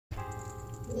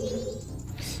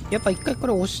やっぱ一回こ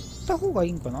れ押した方がい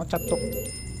いんかな、チャット。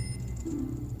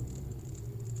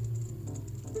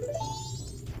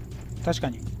確か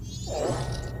に。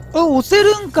あ、押せ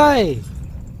るんかい。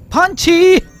パン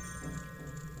チ。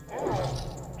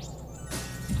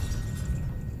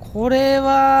これ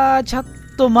はチャ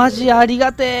ットマジあり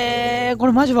がてー。こ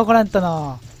れマジわからんやった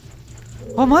な。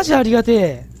あ、マジありがて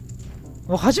え。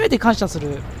初めて感謝す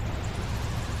る。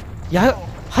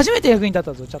初めて役に立っ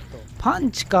たぞ、チャット。パ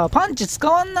ンチか。パンチ使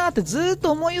わんなーってずーっ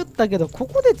と思いよったけど、こ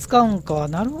こで使うんか。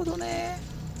なるほどね。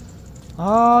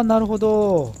あー、なるほ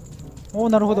ど。おー、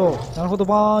なるほど。なるほど、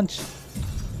パンチ。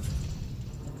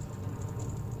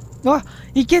あ、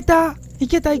いけた。い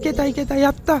けた、いけた、いけた。や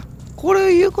った。こ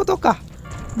れいうことか。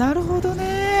なるほど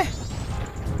ね。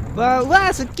わ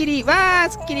ー、すっきり。わー、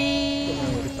すっきり。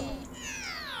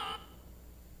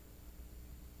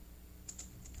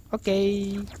オッケ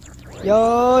ー。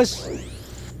よーし。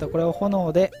これを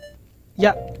炎で。い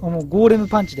や、もうゴーレム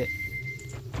パンチで。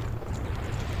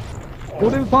ゴ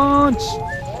ーレムパンチ。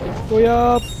ど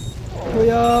やー。ど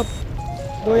やー。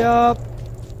どやー。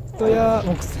どやー。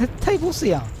もう絶対ボス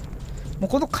やん。もう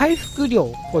この回復量。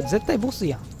これ絶対ボス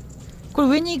やん。これ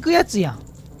上に行くやつやん。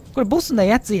これボスな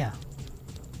やつやん。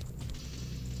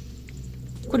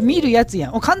これ見るやつ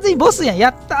やん。完全にボスやん。や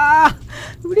った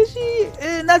ー。嬉し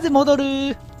い。なぜ戻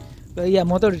る？いや、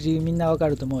戻る理由みんなわか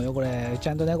ると思うよ。これち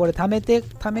ゃんとね、これ貯めて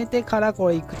からこ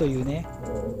れ行くというね。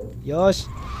よし、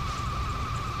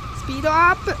スピード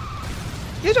アップ。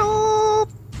よいしょ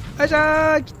ー。よいしょ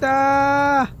ー。き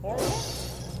た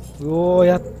ー。うおー、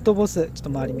やっとボス。ちょっと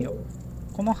周り見よう。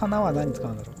この花は何使う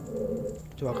んだろう。ちょ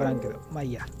っとわからんけど、まあい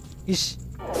いや。よし、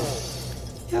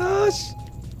よーし、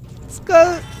使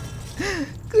う。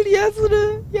クリアす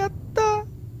る。やった。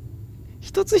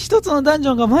一つ一つのダンジ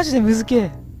ョンがマジで難け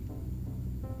え。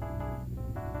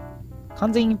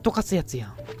完全に溶かすやつや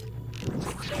ん。は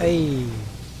い。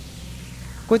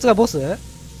こいつがボス？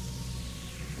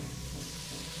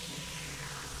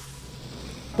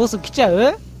ボス来ちゃ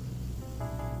う？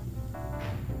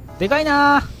でかい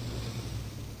な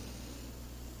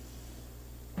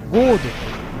ー。ゴード。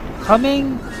仮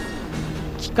面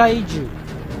機械銃。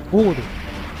ゴー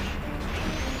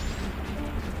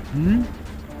ド。ん？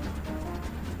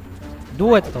ど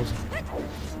うやって倒すの？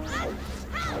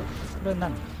これ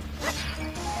何？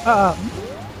あ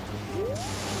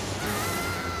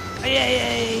あ、いやい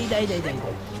やいや、痛い痛い痛い。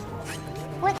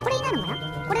これになるのか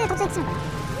な。これで突撃するのか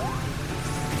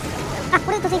な。あ、こ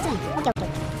れで突撃するの。オッケーオッケー。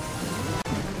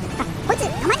あ、こいつ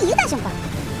たまに U ターンしよんか。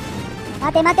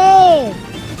待て待てー。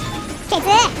ケツ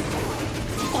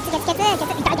痛い痛い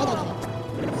痛い痛い。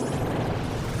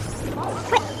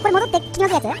これ戻って気の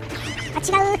せいやつ。あ、違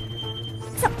う。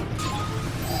そう、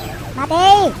待てー。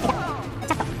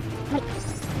ちょっと無理。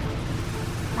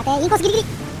待て、インコースギリギリ。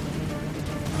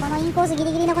このインコースギ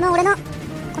リギリのこの俺のこ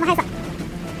の速さ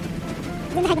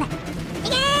全然速くない。いけ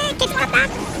ー。ケツもらった。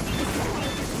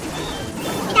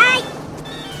痛い。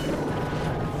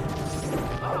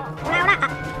ほらほら。あ、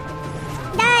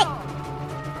痛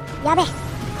い。やべえ、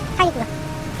体力が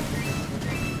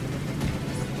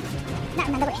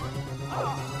なんだこれ。こ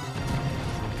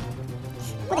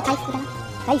こで回復だな。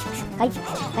回復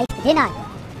出ない。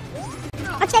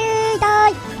あ、来てるー。痛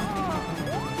い。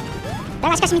だ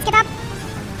がしかし見つけた。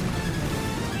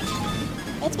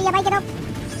 HP やばいけど痛い。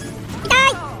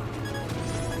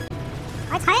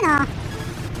あいつ速いな。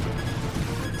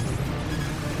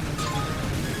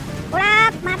ほら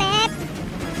ー、待てー。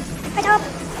よいしょ。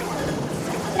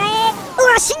くらえー。う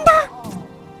わ、死んだ。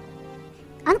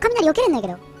あの雷避けれんないけ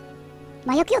ど、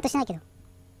まあ避けようとしてないけど、こ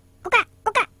っ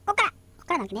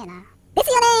からなんてねえな。です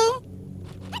よね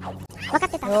ー。分かっ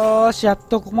てた。よーし、やっ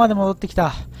とここまで戻ってき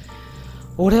た。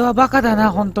俺はバカだ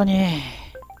な、本当に。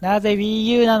なぜ Wii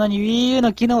U なのに Wii U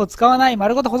の機能を使わない。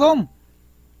丸ごと保存。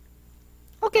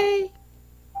オッケー。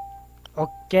オッ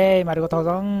ケー、丸ごと保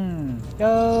存。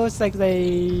よーし、さあ行くぜ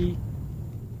ー。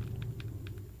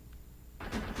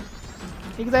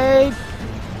行くぜー。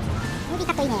ムービー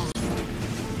カットいいね。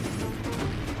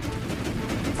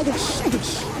はい、よしよ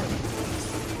し。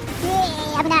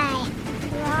危ない。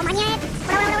うわ、間に合え。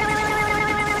ほらほらほらほらほらほ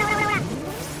らほら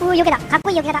ほら。避けた。かっこ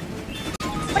いい避け方。ほ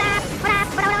らほらほら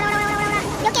ほらほらほらほら。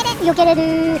避けれ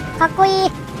る。かっこい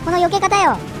い。この避け方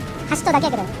よ。走っただけ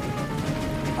やけど。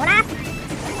ほら。く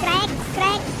らえ。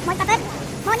もう一発。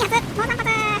もう二発。もう三発。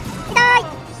痛い。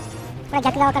これ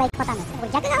逆側から行くパターンですね。こ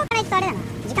れ逆側から行くとあれだな。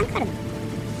時間かかるな。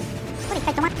これ一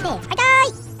回止まって。痛い。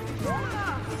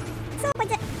そう、こいつ。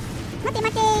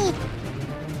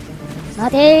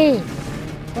待て。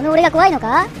この俺が怖いの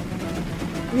か。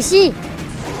牛。危な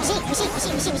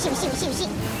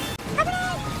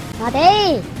い。待て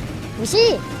ー牛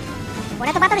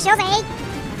俺とバトルしようぜ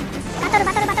バトル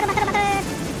バトルバトルバトルバトル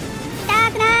痛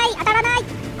くない当たらない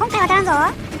今回は当たらんぞな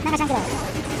んか知らんけど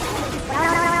ほらほら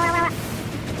ほらほらほら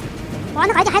ほらあん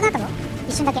なか相手速くなったぞ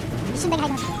一瞬だけ速くなっ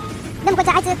たでもこいつ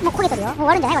あいつもう焦げとるよもう終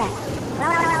わるんじゃないこれほら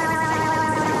ほらほらほ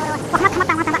らほらほらほらはまっ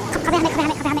たはまったはま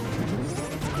った壁はめ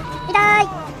痛い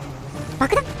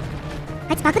爆弾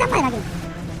あいつ爆弾まで投げる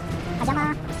あ邪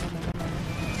魔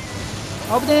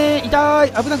危ねえ、痛い、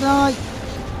危なくない。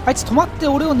あいつ止まって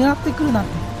俺を狙ってくるなん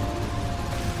て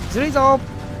ずるいぞ。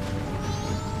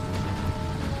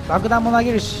爆弾も投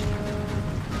げるし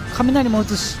雷も撃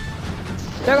つし、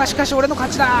だがしかし俺の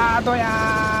勝ちだ。ど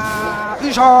やーよ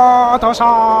いしょー、倒した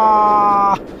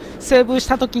ー。セーブし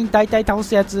た時に大体倒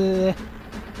すやつ。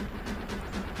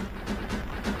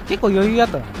結構余裕あっ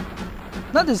たな。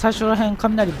なんで最初らへん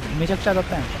雷めちゃくちゃ当たっ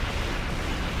たんやんか。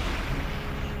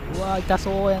うわー痛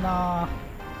そうやなー。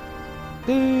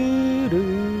ルール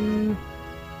ー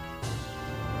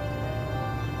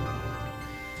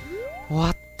終わ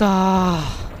ったー。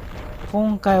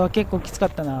今回は結構きつか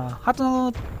ったな。鳩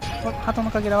の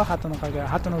かけらは鳩のかけら、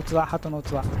鳩の器。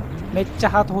めっちゃ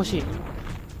ハート欲しい。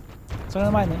それ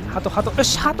の前ね、鳩よ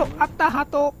し、鳩あった。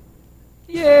鳩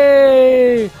イエ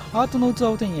ーイ。ハートの器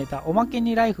を手に入れた。おまけ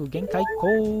にライフ限界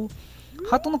行。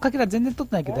鳩のかけら全然取っ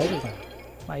てないけど大丈夫かな。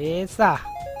まあさ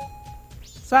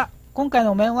あ今回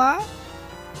のお面は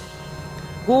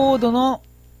ゴードの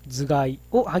頭蓋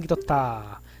を剥ぎ取っ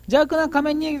た。邪悪な仮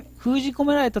面に封じ込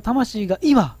められた魂が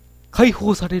今解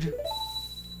放される。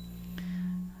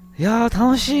いやー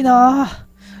楽しいなー。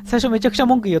最初めちゃくちゃ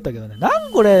文句言おったけどね、な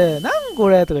んこれと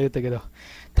か言ったけど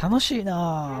楽しい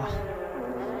な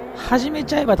ー。始め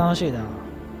ちゃえば楽しいな。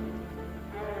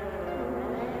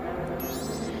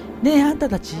ねえあんた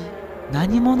たち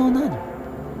何者なの。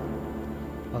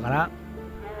わからん。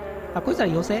あ、こいつら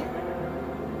妖精。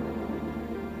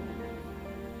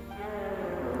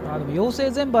あ、でも妖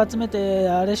精全部集めて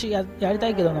あれやりた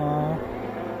いけどな。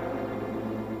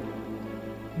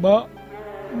守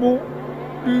るも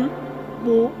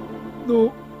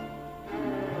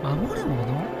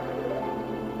の。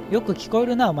よく聞こえ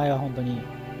るなお前は本当に。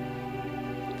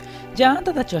じゃああん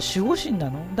たたちは守護神な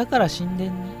の。だから神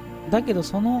殿に。だけど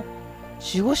その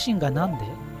守護神がなんで。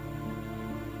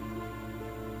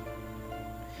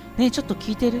ねえちょっと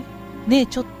聞いてる。ねえ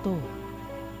ちょっと。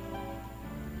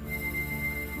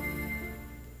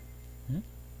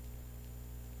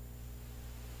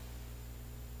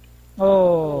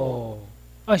お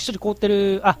ー、あ、一人凍って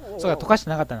る。あ、そうか、溶かして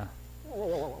なかったな。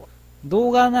動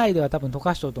画内では多分溶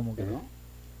かしとると思うけど。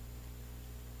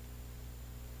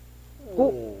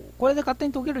お、これで勝手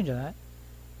に溶けるんじゃない。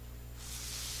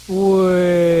お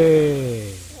ー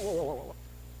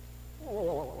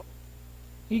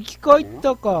い、生き返っ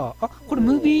たか。あ、これ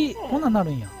ムービーこんなんなる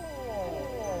んや。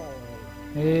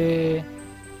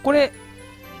これ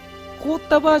凍っ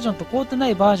たバージョンと凍ってな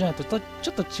いバージョンやとちょ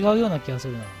っと違うような気がす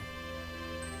るな。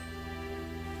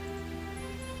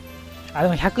あ、で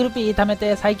も100ルピー貯め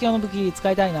て最強の武器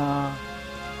使いたいな。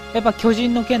やっぱ巨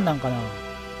人の剣なんかな。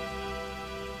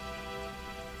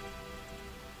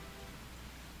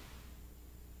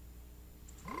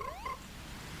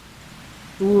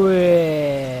う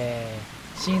え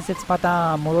ー、新設パ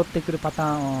ターン、戻ってくるパ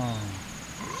ターン。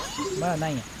まだな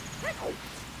いんや。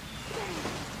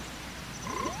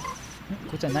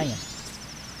こっちはないんや。終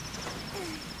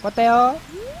わったよ。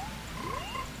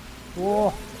お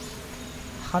お、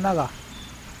花が。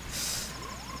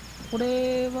こ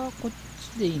れはこっ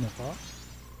ちでいいのか。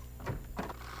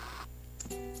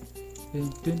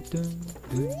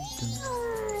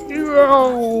うわ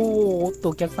おっと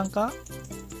お客さんか。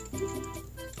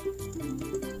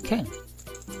剣。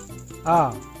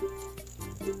あ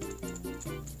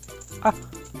あ、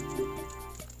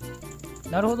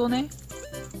なるほどね。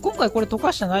今回これ溶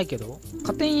かしてないけど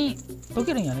勝手に溶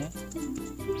けるんやね。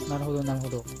なるほどなるほ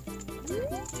ど。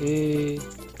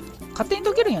勝手に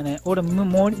溶けるんやね。俺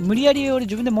無理やり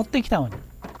自分で持ってきたのに。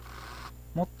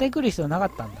持ってくる必要なか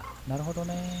ったんだ。なるほど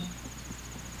ね。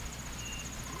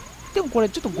でもこれ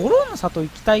ちょっとゴロンの里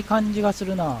行きたい感じがす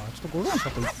るな。ちょっとゴロンの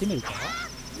里行ってみるか。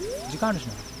時間あるし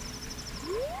な。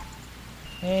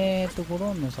ゴ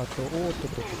ロンの里、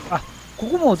あ、こ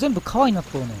こもう全部川になっ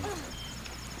とるね。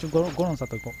ゴロンの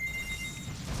里行こう。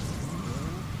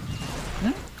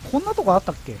こんなとこあっ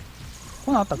たっけ。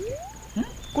こんなんあったっけ。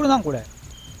これなんこれ。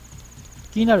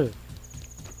気になる。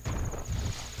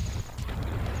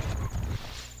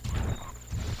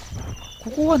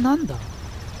ここはなんだ。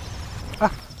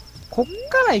あ、こっ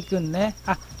から行くんね。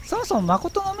あ、そもそも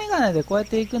誠のメガネでこうやっ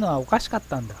て行くのはおかしかっ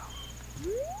たんだ。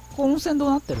ここ温泉どう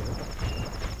なってる。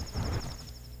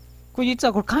ここれ実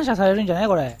はこれ感謝されるんじゃない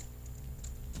これ。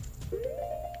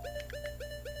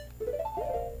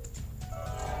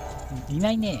いな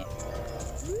いね。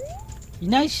い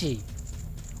ないし、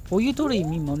お湯取る意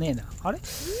味もねえな。あれ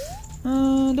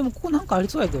でもここなんかあり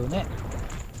そうやけどね。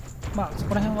まあそ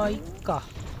こら辺はいいか。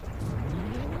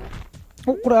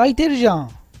お、これ開いてるじゃ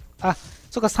ん。あ、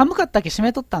そっか、寒かったっけ閉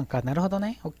めとったんか。なるほど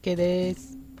ね。オッケーで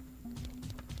す。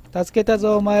助けた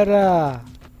ぞお前ら。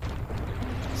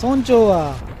村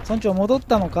長戻っ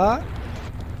たのか。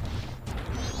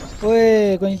お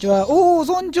い、こんにちは。おお、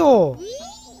村長。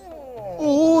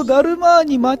おお、ダルマー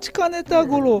に待ちかねた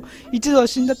頃、一度は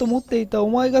死んだと思っていたお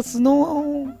前がス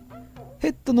ノーヘ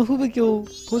ッドの吹雪を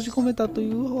閉じ込めたとい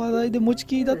う話題で持ち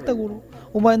きりだった頃、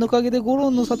お前のおかげでゴロ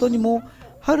ンの里にも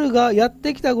春がやっ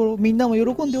てきた頃、みんなも喜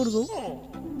んでおるぞ。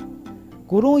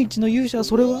ゴロン一の勇者、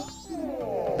それは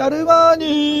ダルマーニ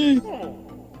ー。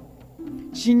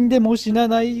死んでも死な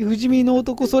ない不死身の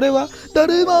男、それはダ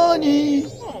ルマーニー。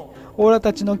オラ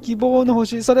たちの希望の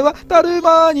星、それはダル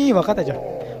マーニー。分かったじゃん。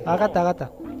分かった分かった。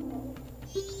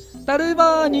ダル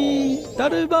マーニー、ダ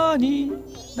ルマーニ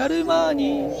ー、ダルマー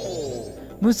ニー。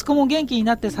息子も元気に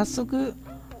なって早速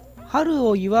春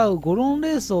を祝うゴロン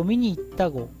レースを見に行った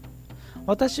ご。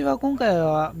私は今回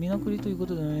は見送りというこ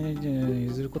とで、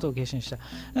譲ることを決心した。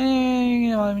み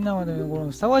んなまでゴロン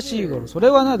ふさわしいゴロ。そ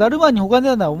れはな、ダルマーに他で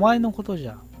はないお前のことじ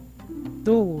ゃ。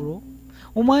どうゴロ？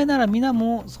お前なら皆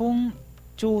も村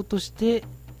長として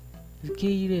受け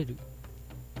入れる。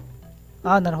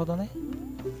ああ、なるほどね。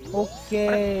オッケ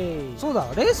ー。そうだ、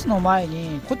レースの前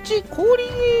にこっち氷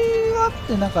があっ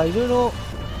てなんかいろいろ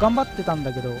頑張ってたん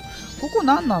だけど、ここ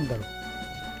何なんだろ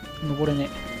う。登れね。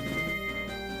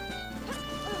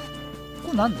こ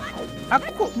こなんだ。あ、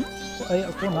ここ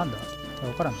なんだ。わ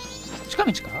からん。近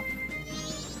道か。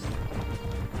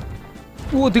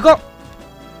おお、でかっ。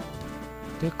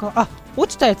あ、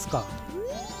落ちたやつか。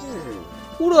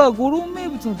ほら、ゴロン名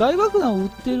物の大爆弾を売っ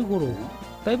てるゴロ。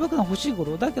大爆弾欲しいゴ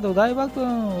ロ。だけど大爆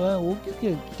弾は大きく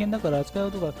て危険だから扱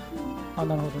うとか。あ、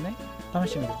なるほどね。試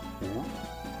してみる。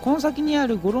この先にあ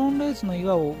るゴロンレースの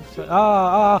岩を、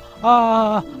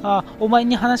お前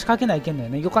に話しかけないけんだよ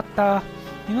ね。よかった。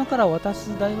今から渡す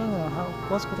大爆弾を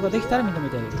壊すことができたら認め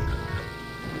てあげる。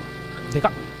でか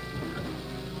っ。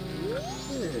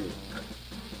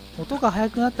音が速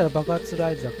くなったら爆発する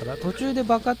合図だから、途中で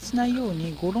爆発しないよう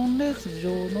にゴロンレース上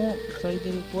のサイ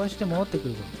デル壊して戻ってく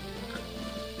るぞ。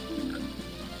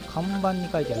看板に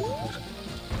書いてあるぞ。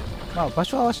まあ場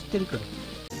所は知ってるけど。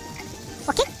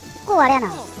結構あれやな。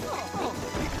よ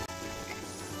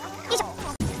いしょ。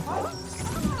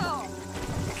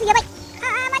やばい。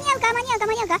間に合うか。はい。やばい。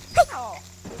間に合うか。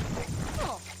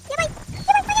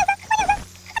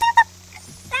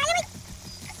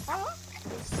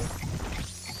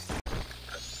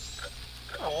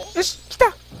よし、来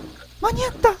た。間に合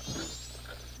った。よ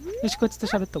し、こいつと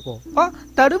喋っとこう。あ、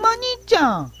だるま兄ち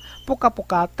ゃん。ポカポ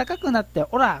カあったかくなって、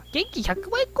おら、元気100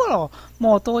倍ころ。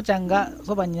もうお父ちゃんが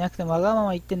そばにいなくてもわがま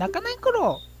ま言って泣かない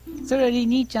頃。それより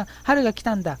兄ちゃん、春が来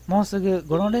たんだ。もうすぐ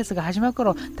ゴロンレースが始まる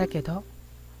頃。だけど、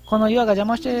この岩が邪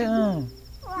魔して、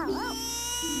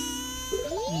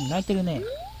泣いてるね。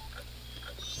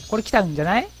これ来たんじゃ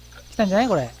ない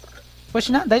これ。これ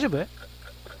大丈夫？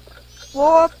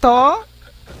おーっと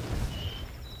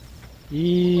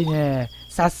いいね。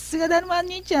さすがだるま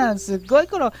兄ちゃん、すっごい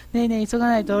頃。ねえねえ、急が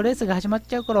ないとレースが始まっ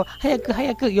ちゃう頃。早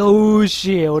く。よー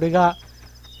し、俺が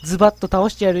ズバッと倒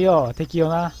してやるよ、敵を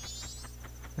な。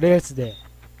レースで。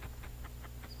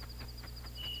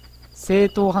正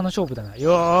統派の勝負だな。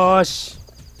よーし。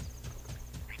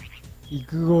行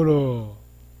くゴロ。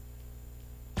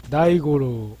大五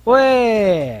郎。おい。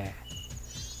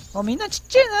みんなちっ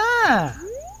ちゃいな。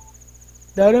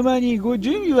だるまに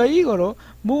準備はいいゴロ。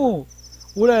も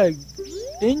う、ほら、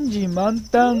エンジン満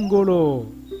タンゴロ。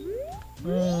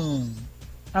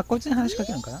あ、こいつに話しか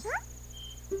けるのかな。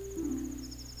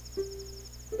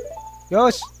よ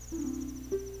し。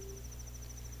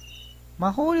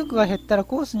魔法力が減ったら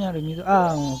コースにある水、オ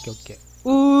ッケーオッケ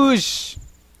ー。し。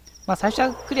まあ最初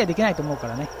はクリアできないと思うか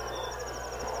らね。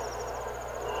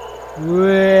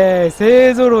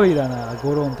勢揃いだな、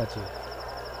ゴロンたち。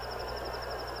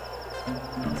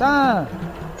3、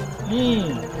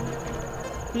2、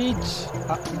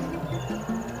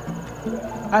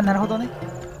1。なるほどね。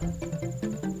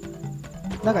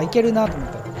なんかいけるなと思っ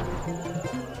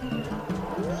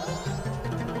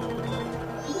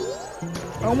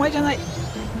た。お前じゃない。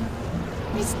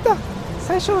ミスった。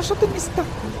最初は初手ミスった。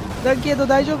だけど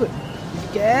大丈夫。い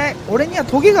けー。俺には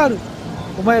トゲがある。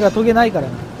お前らトゲないから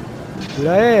な。う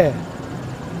らえ。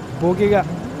ボケが。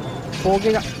ほ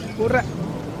ら。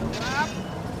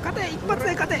勝て、一発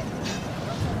で勝て。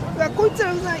わ、こいつ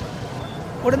らうざい。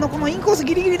俺のこのインコース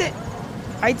ギリギリで。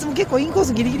あいつも結構インコー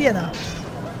スギリギリやな。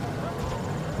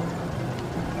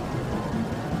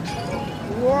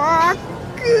うわー、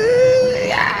い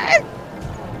やー、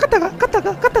勝った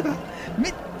か。め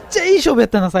っちゃいい勝負やっ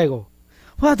たな、最後。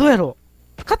うわ、どうやろ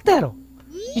う。勝ったやろ。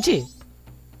1位。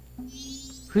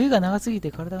冬が長すぎ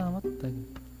て体が余ったけど。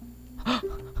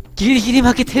ギリギリ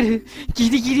負けてる。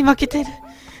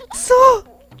くそ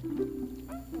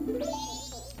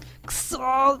ー、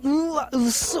うわ、う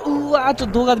わ、ちょっ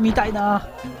と動画で見たいな。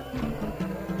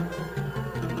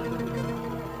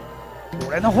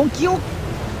俺の本気を。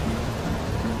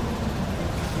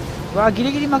うわ、ギ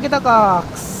リギリ負けたか。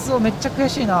くそ、めっちゃ悔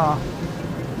しいな。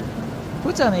こ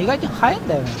いつはね、意外と速いん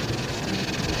だよね。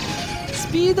ス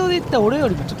ピードで言ったら俺よ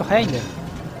りもちょっと速いんだよ。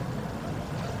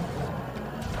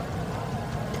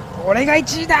俺が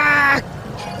1位だー。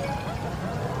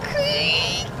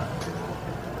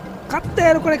勝った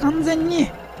やろ、これ。完全に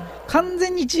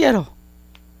1位やろ。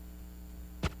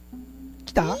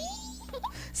来た。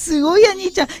すごいや、兄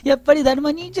ちゃん。やっぱりだるま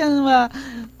兄ちゃんは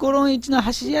コロン1の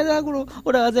走り屋だ。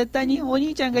俺は絶対にお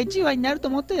兄ちゃんが1位になると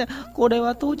思ってたよ。これ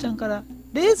は父ちゃんから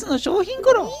レースの商品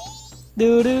コロン。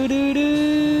ルルルル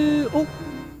ー。お、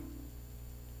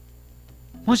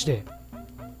マジで。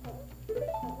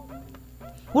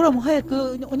ほら、もう早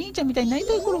くお兄ちゃんみたいになり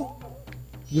たい頃。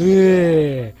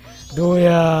どう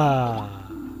や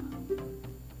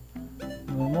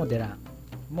ー。もう出らん。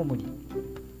もう無理。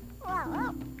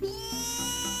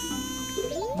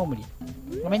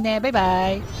ごめんね、バイバ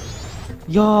イ。い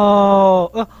や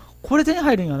ー、これ手に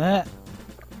入るんよね。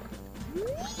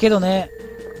けどね、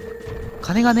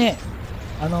金がね、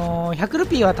100ル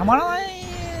ピーはたまらない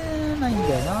んだよ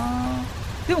な。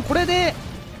でもこれで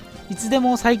いつで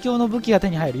も最強の武器が手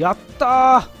に入る。やっ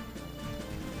た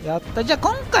ー。じゃあ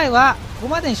今回はここ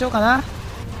までにしようかな。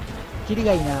キリ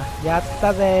がいいな。やっ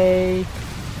たぜ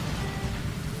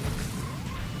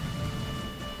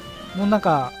ー。もうなん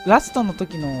かラストの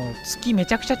時の月め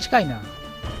ちゃくちゃ近いな。よ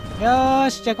ー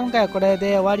し、じゃあ今回はこれ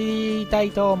で終わりたい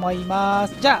と思いま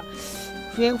す。じゃあ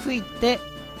笛を吹いて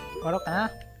終わろうかな。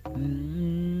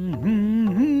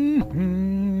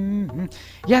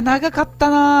いや、長かった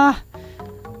な。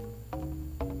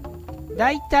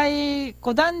だいたい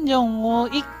ダンジョンを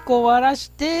1個終わら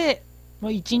しても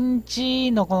う1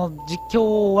日のこの実況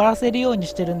を終わらせるように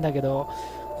してるんだけど、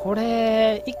こ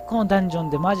れ1個のダンジョン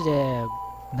でマジで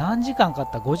何時間かか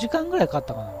った？ 5 時間ぐらいかかっ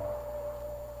たかな。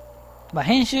まあ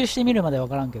編集してみるまでわ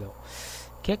からんけど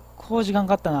結構時間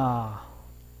かかったな。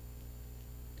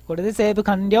これでセーブ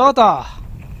完了と。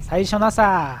最初の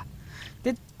さ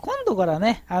で、今度から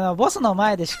ね、ボスの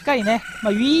前でしっかりね、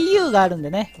Wii U があるんで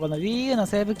ね、この Wii U の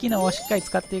セーブ機能をしっかり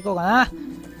使っていこうかな。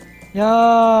よ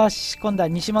ーし、今度は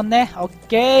西門ね。オッ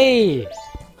ケー。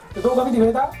動画見てく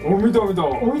れた？見た。チ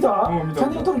ャン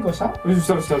ネル登録はした？した。とい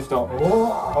うこと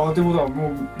はも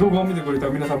う動画を見てくれた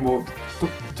皆さんも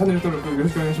チャンネル登録よろ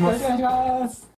しくお願いします。よろしくお願いします。